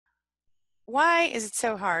Why is it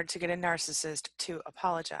so hard to get a narcissist to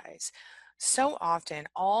apologize? So often,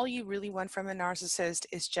 all you really want from a narcissist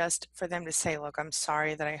is just for them to say, look, I'm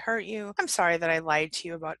sorry that I hurt you. I'm sorry that I lied to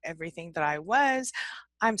you about everything that I was.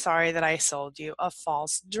 I'm sorry that I sold you a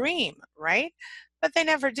false dream, right? But they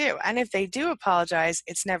never do. And if they do apologize,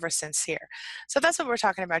 it's never sincere. So that's what we're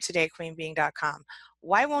talking about today at queenbeing.com.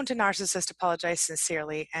 Why won't a narcissist apologize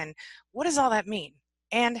sincerely? And what does all that mean?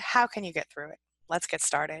 And how can you get through it? Let's get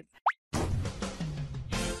started.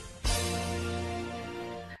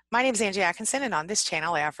 My name is Angie Atkinson, and on this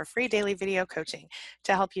channel, I offer free daily video coaching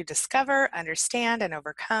to help you discover, understand, and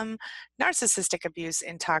overcome narcissistic abuse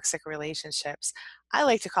in toxic relationships. I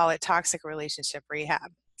like to call it toxic relationship rehab.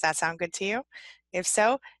 Does that sound good to you? If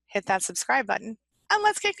so, hit that subscribe button and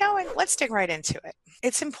let's get going. Let's dig right into it.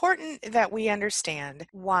 It's important that we understand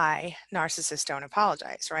why narcissists don't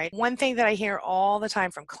apologize, right? One thing that I hear all the time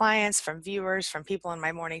from clients, from viewers, from people in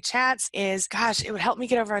my morning chats is, gosh, it would help me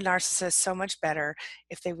get over a narcissist so much better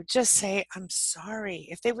if they would just say, I'm sorry,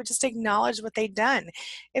 if they would just acknowledge what they'd done,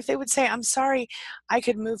 if they would say, I'm sorry, I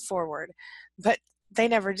could move forward. But they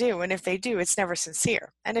never do. And if they do, it's never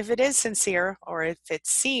sincere. And if it is sincere, or if it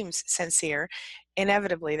seems sincere,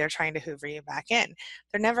 inevitably they're trying to hoover you back in.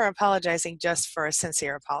 They're never apologizing just for a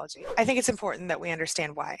sincere apology. I think it's important that we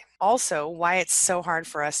understand why. Also, why it's so hard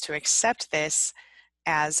for us to accept this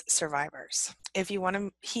as survivors. If you want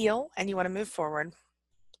to heal and you want to move forward,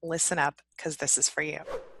 listen up, because this is for you.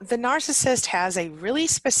 The narcissist has a really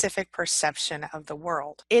specific perception of the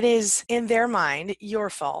world. It is, in their mind, your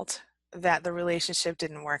fault that the relationship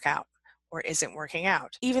didn't work out or isn't working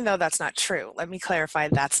out, even though that's not true. Let me clarify,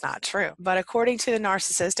 that's not true. But according to the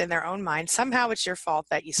narcissist, in their own mind, somehow it's your fault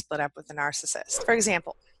that you split up with the narcissist. For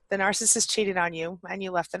example, the narcissist cheated on you and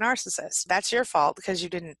you left the narcissist. That's your fault because you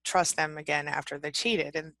didn't trust them again after they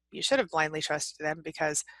cheated, and you should have blindly trusted them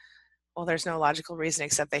because, well, there's no logical reason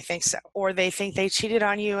except they think so. Or they think they cheated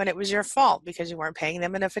on you and it was your fault because you weren't paying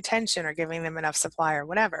them enough attention or giving them enough supply or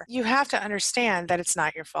whatever. You have to understand that it's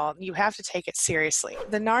not your fault. You have to take it seriously.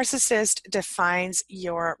 The narcissist defines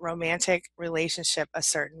your romantic relationship a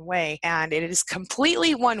certain way, and it is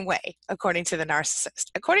completely one way, according to the narcissist.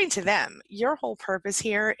 According to them, your whole purpose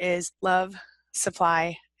here is love,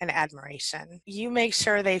 supply, and admiration. You make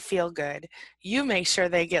sure they feel good. You make sure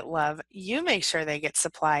they get love. You make sure they get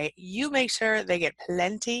supply. You make sure they get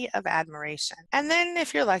plenty of admiration. And then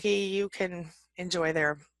if you're lucky, you can enjoy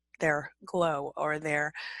their glow or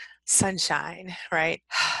their sunshine, right?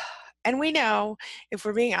 And we know, if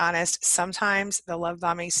we're being honest, sometimes the love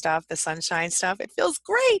bombing stuff, the sunshine stuff, it feels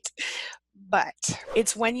great. But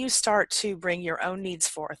it's when you start to bring your own needs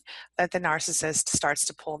forth that the narcissist starts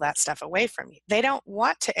to pull that stuff away from you. They don't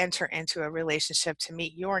want to enter into a relationship to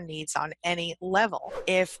meet your needs on any level.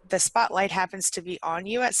 If the spotlight happens to be on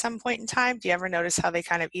you at some point in time, do you ever notice how they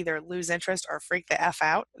kind of either lose interest or freak the F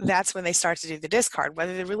out? That's when they start to do the discard.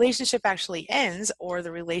 Whether the relationship actually ends or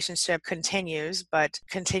the relationship continues, but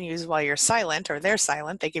continues while you're silent or they're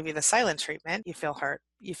silent, they give you the silent treatment, you feel hurt.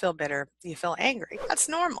 You feel bitter, you feel angry. That's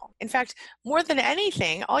normal. In fact, more than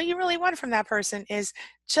anything, all you really want from that person is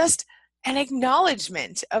just an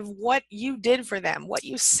acknowledgement of what you did for them, what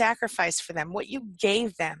you sacrificed for them, what you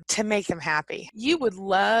gave them to make them happy. You would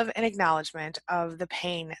love an acknowledgement of the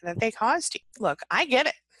pain that they caused you. Look, I get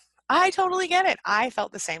it. I totally get it. I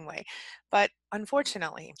felt the same way. But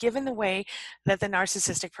unfortunately, given the way that the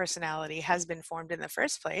narcissistic personality has been formed in the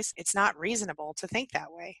first place, it's not reasonable to think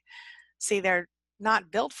that way. See, they're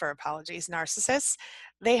not built for apologies. Narcissists,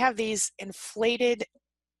 they have these inflated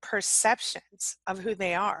perceptions of who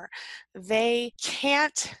they are. They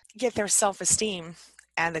can't get their self-esteem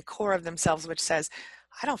and the core of themselves, which says,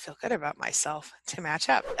 I don't feel good about myself, to match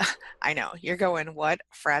up. I know, you're going, what?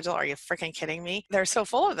 Fragile? Are you freaking kidding me? They're so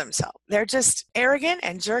full of themselves. They're just arrogant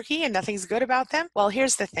and jerky and nothing's good about them. Well,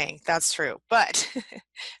 here's the thing. That's true. But,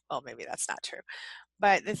 well, maybe that's not true.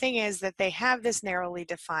 But the thing is that they have this narrowly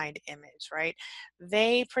defined image, right?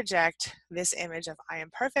 They project this image of I am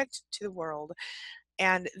perfect to the world.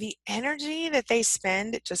 And the energy that they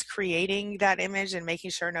spend just creating that image and making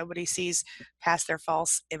sure nobody sees past their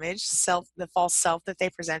false image, the false self that they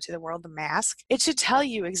present to the world, the mask, it should tell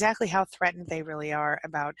you exactly how threatened they really are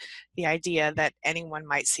about the idea that anyone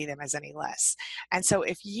might see them as any less. And so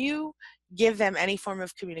if you give them any form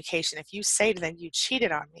of communication, if you say to them, you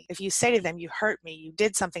cheated on me, if you say to them, you hurt me, you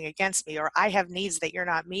did something against me, or I have needs that you're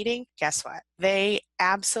not meeting, guess what? They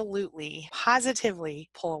absolutely, positively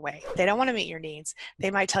pull away. They don't want to meet your needs. They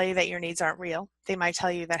might tell you that your needs aren't real. They might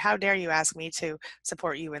tell you that, how dare you ask me to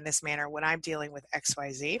support you in this manner when I'm dealing with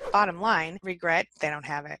XYZ. Bottom line, regret, they don't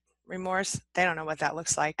have it. remorse, they don't know what that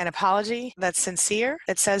looks like. An apology that's sincere,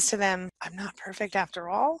 that says to them, I'm not perfect after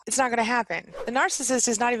all, it's not going to happen. The narcissist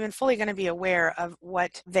is not even fully going to be aware of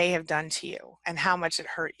what they have done to you and how much it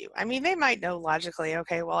hurt you. I mean, they might know logically,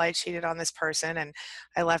 okay, well, I cheated on this person and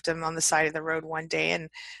I left him on the side of the road one day and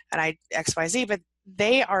I XYZ, but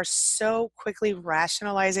they are so quickly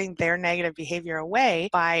rationalizing their negative behavior away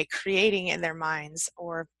by creating in their minds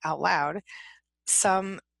or out loud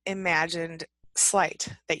some imagined slight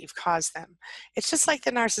that you've caused them. It's just like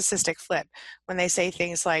the narcissistic flip when they say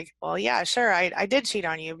things like, well, yeah, sure, I did cheat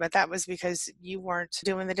on you, but that was because you weren't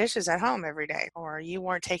doing the dishes at home every day, or you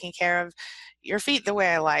weren't taking care of your feet the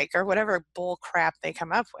way I like, or whatever bull crap they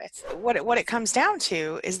come up with. What it comes down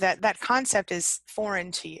to is that that concept is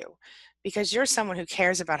foreign to you because you're someone who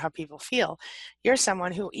cares about how people feel. You're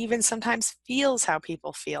someone who even sometimes feels how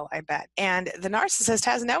people feel, I bet. And the narcissist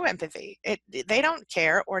has no empathy. They don't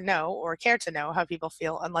care or know or care to know how people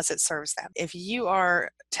feel unless it serves them. If you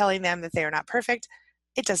are telling them that they are not perfect,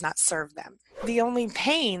 it does not serve them. The only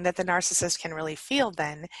pain that the narcissist can really feel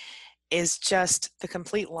then is just the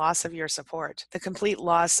complete loss of your support, the complete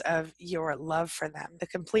loss of your love for them, the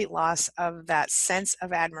complete loss of that sense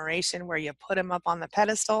of admiration where you put them up on the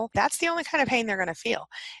pedestal. That's the only kind of pain they're going to feel.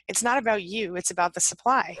 It's not about you, it's about the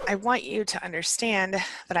supply. I want you to understand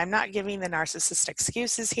that I'm not giving the narcissist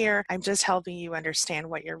excuses here. I'm just helping you understand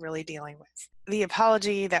what you're really dealing with. The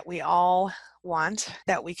apology that we all want,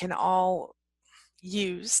 that we can all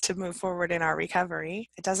use to move forward in our recovery,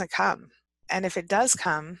 it doesn't come. And if it does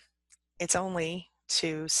come, it's only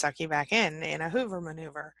to suck you back in a Hoover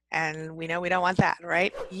maneuver. And we know we don't want that,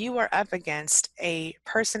 right? You are up against a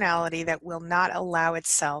personality that will not allow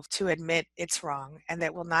itself to admit it's wrong and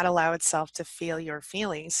that will not allow itself to feel your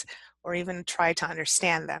feelings or even try to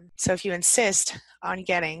understand them. So if you insist on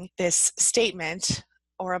getting this statement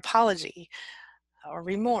or apology or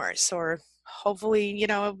remorse or hopefully,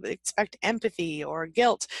 expect empathy or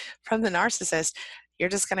guilt from the narcissist, you're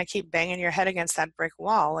just going to keep banging your head against that brick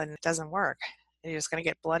wall and it doesn't work. You're just going to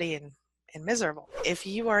get bloody and miserable. If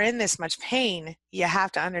you are in this much pain, you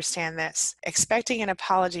have to understand this. Expecting an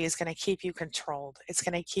apology is going to keep you controlled. It's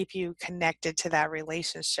going to keep you connected to that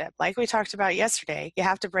relationship. Like we talked about yesterday, you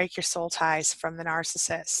have to break your soul ties from the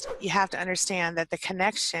narcissist. You have to understand that the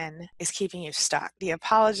connection is keeping you stuck. The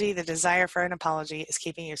apology, the desire for an apology is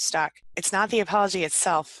keeping you stuck. It's not the apology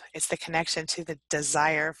itself, it's the connection to the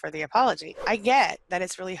desire for the apology. I get that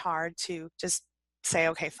it's really hard to just say,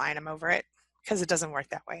 okay, fine, I'm over it, because it doesn't work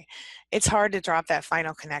that way. It's hard to drop that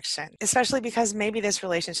final connection, especially because maybe this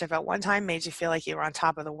relationship at one time made you feel like you were on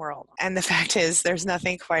top of the world. And the fact is, there's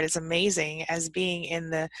nothing quite as amazing as being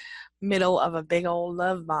in the middle of a big old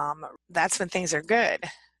love bomb. That's when things are good.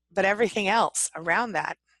 But everything else around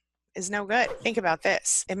that is no good. Think about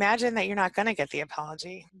this. Imagine that you're not going to get the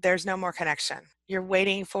apology. There's no more connection. You're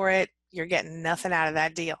waiting for it. You're getting nothing out of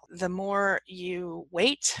that deal. The more you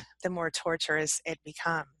wait, the more torturous it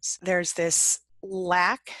becomes. There's this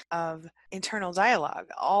lack of internal dialogue.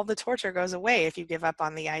 All the torture goes away if you give up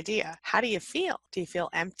on the idea. How do you feel? Do you feel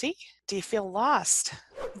empty? Do you feel lost?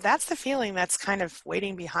 That's the feeling that's kind of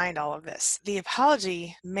waiting behind all of this. The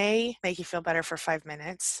apology may make you feel better for 5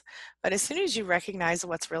 minutes, but as soon as you recognize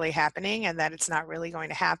what's really happening and that it's not really going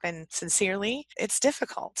to happen sincerely, it's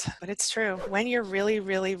difficult, but it's true. When you're really,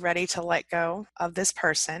 really ready to let go of this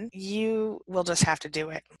person, you will just have to do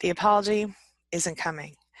it. The apology isn't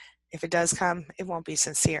coming. If it does come, it won't be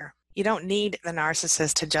sincere. You don't need the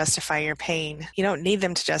narcissist to justify your pain. You don't need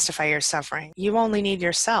them to justify your suffering. You only need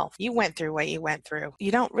yourself. You went through what you went through.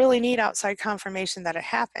 You don't really need outside confirmation that it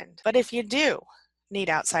happened. But if you do need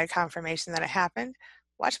outside confirmation that it happened,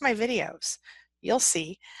 watch my videos. You'll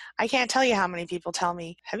see. I can't tell you how many people tell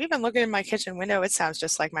me, have you been looking in my kitchen window? It sounds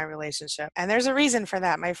just like my relationship. And there's a reason for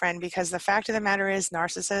that, my friend, because the fact of the matter is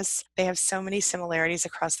narcissists, they have so many similarities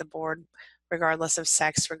across the board, regardless of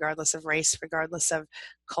sex, regardless of race, regardless of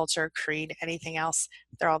culture, creed, anything else.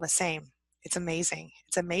 They're all the same. It's amazing.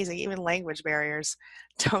 It's amazing. Even language barriers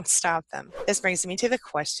don't stop them. This brings me to the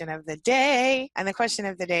question of the day. And the question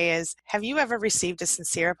of the day is, have you ever received a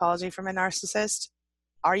sincere apology from a narcissist?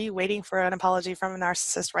 Are you waiting for an apology from a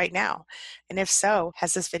narcissist right now? And if so,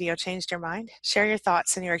 has this video changed your mind? Share your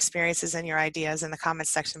thoughts and your experiences and your ideas in the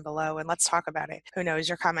comments section below, and let's talk about it. Who knows,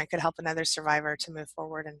 your comment could help another survivor to move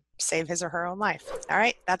forward and save his or her own life. All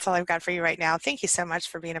right, that's all I've got for you right now. Thank you so much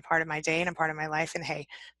for being a part of my day and a part of my life. And hey,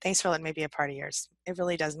 thanks for letting me be a part of yours. It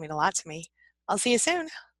really does mean a lot to me. I'll see you soon.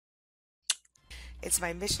 It's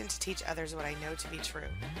my mission to teach others what I know to be true.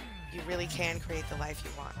 You really can create the life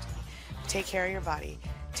you want. Take care of your body,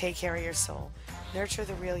 take care of your soul, nurture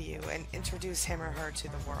the real you, and introduce him or her to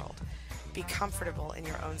the world. Be comfortable in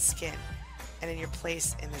your own skin and in your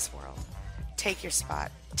place in this world. Take your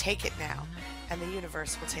spot, take it now, and the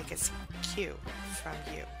universe will take its cue from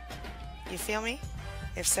you. You feel me?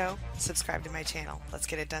 If so, subscribe to my channel. Let's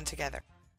get it done together.